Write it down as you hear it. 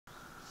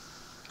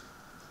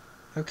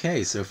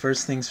Okay, so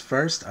first things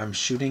first, I'm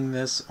shooting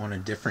this on a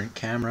different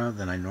camera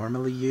than I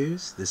normally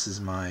use. This is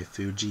my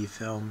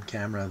Fujifilm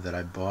camera that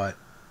I bought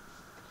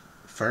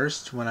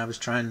first when I was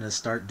trying to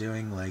start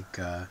doing like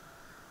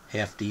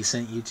half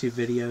decent YouTube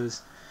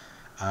videos.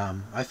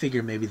 I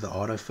figured maybe the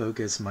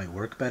autofocus might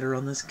work better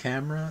on this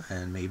camera,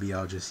 and maybe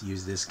I'll just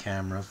use this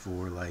camera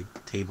for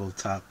like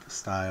tabletop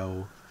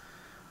style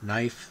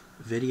knife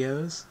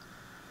videos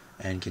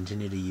and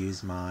continue to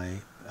use my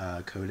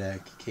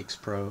Kodak Pix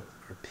Pro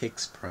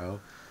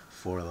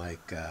for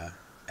like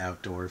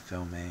outdoor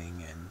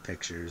filming and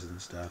pictures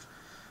and stuff.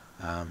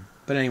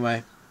 But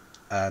anyway,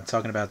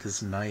 talking about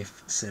this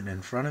knife sitting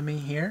in front of me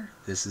here.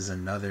 This is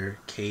another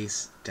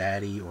Case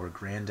Daddy or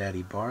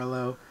Granddaddy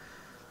Barlow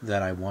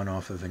that I won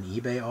off of an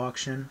eBay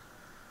auction.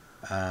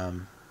 I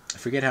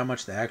forget how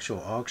much the actual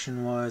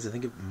auction was. I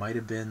think it might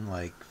have been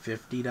like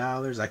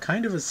 $50. I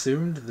kind of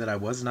assumed that I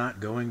was not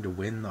going to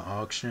win the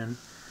auction.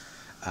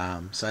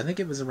 So I think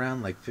it was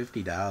around like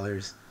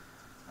 $50.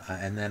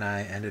 And then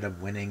I ended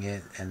up winning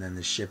it, and then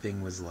the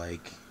shipping was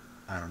like,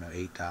 I don't know,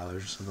 $8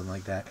 or something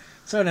like that.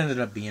 So it ended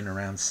up being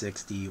around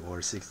 60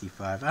 or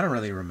 65. I don't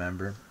really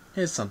remember.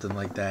 It's something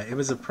like that. It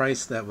was a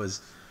price that was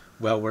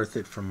well worth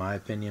it, from my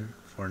opinion,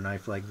 for a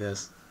knife like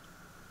this,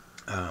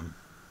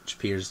 which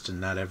appears to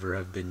not ever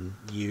have been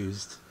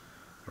used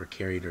or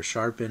carried or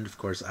sharpened. Of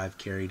course, I've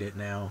carried it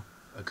now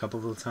a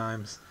couple of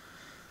times.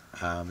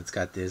 It's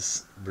got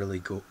this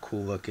really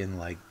cool looking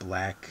like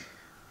black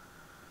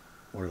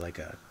or like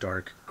a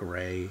dark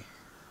gray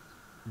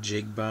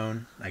jig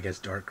bone. I guess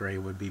dark gray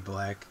would be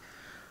black.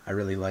 I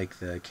really like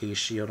the case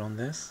shield on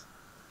this.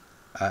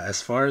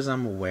 As far as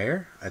I'm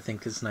aware, I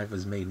think this knife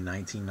was made in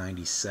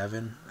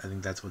 1997. I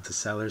think that's what the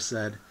seller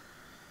said.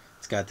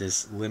 It's got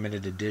this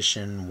limited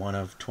edition 1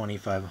 of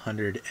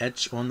 2500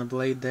 etch on the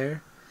blade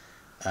there.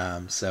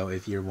 So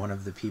if you're one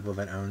of the people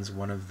that owns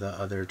one of the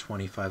other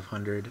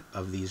 2500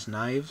 of these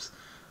knives,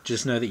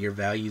 just know that your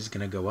value is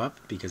going to go up,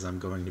 because I'm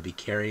going to be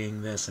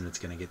carrying this and it's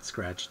going to get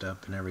scratched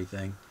up and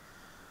everything.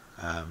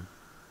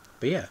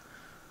 But yeah,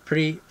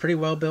 pretty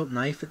well built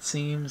knife, it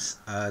seems.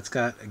 It's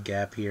got a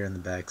gap here in the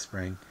back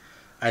spring.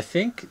 I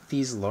think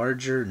these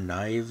larger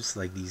knives,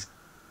 like these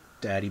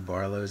Daddy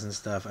Barlows and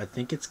stuff, I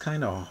think it's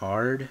kind of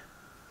hard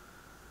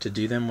to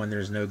do them when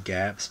there's no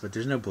gaps, but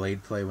there's no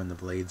blade play when the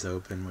blade's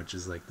open, which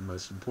is like the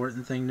most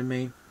important thing to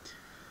me.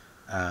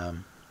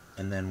 And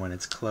then when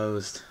it's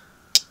closed,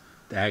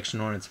 the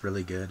action on it's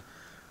really good.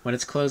 When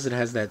it's closed, it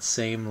has that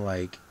same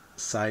like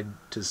side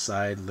to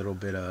side little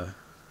bit of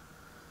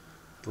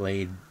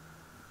blade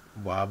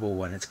wobble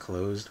when it's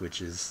closed,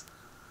 which is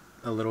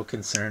a little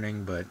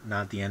concerning, but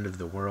not the end of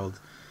the world.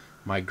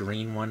 My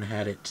green one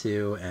had it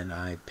too, and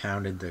I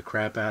pounded the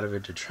crap out of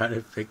it to try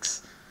to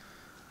fix.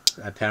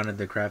 I pounded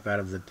the crap out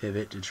of the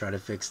pivot to try to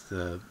fix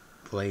the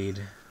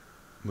blade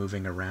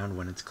moving around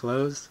when it's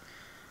closed.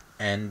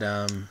 And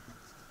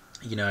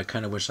you know, I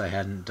kind of wish I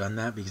hadn't done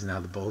that, because now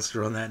the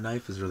bolster on that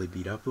knife is really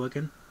beat up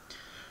looking.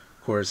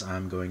 Of course,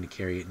 I'm going to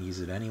carry it and use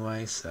it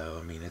anyway, so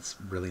I mean, it's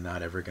really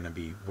not ever going to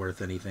be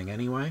worth anything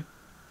anyway.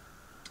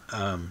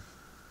 But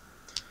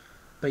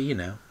you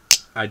know,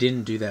 I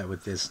didn't do that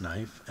with this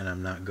knife, and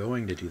I'm not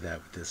going to do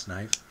that with this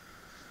knife,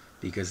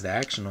 because the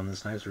action on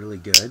this knife is really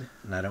good,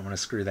 and I don't want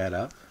to screw that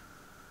up.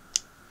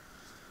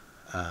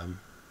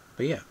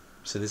 But yeah,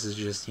 so this is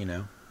just, you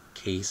know,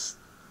 Case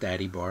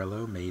Daddy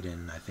Barlow, made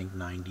in, I think,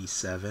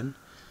 97.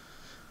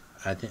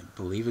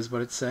 Believe is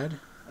what it said.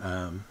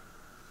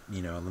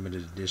 You know, a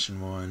limited edition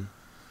one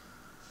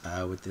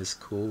with this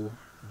cool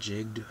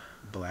jigged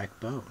black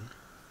bone,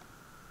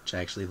 which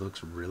actually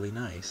looks really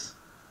nice.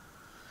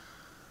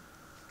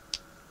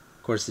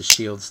 Of course, the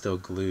shield's still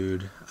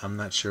glued. I'm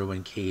not sure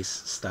when Case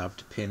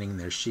stopped pinning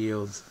their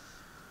shields,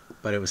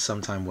 but it was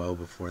sometime well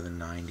before the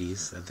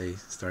 90s that they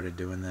started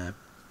doing that.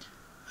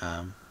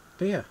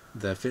 But yeah,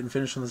 the fit and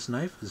finish on this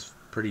knife is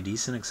pretty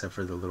decent, except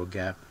for the little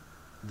gap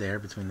there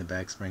between the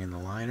back spring and the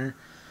liner,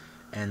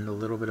 and a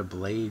little bit of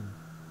blade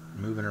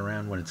moving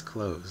around when it's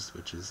closed,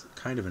 which is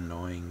kind of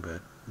annoying,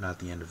 but not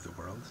the end of the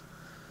world.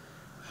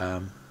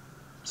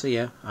 So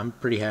yeah, I'm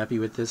pretty happy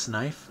with this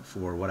knife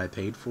for what I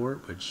paid for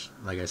it, which,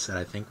 like I said,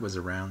 I think was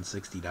around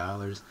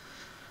 $60.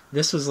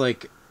 This was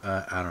like,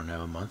 I don't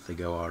know, a month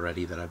ago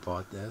already that I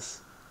bought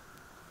this.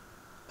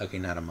 Okay,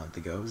 not a month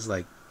ago. It was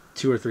like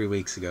 2 or 3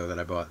 weeks ago that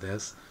I bought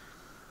this.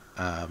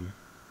 I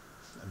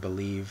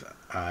believe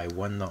I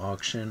won the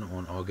auction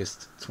on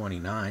August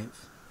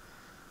 29th,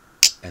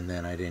 and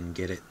then I didn't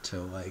get it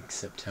till like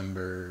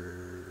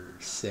September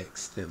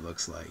 6th, it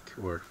looks like,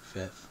 or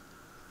 5th.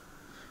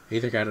 I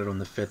either got it on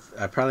the 5th.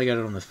 I probably got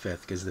it on the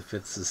 5th, because the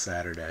 5th is a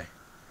Saturday.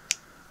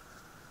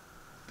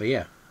 But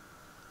yeah.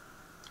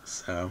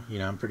 So, you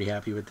know, I'm pretty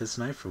happy with this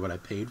knife for what I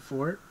paid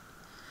for it.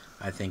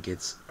 I think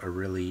it's a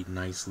really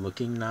nice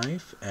looking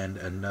knife, and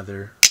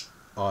another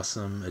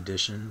awesome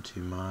addition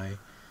to my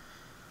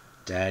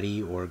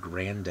Daddy or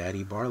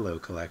Granddaddy Barlow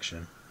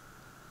collection.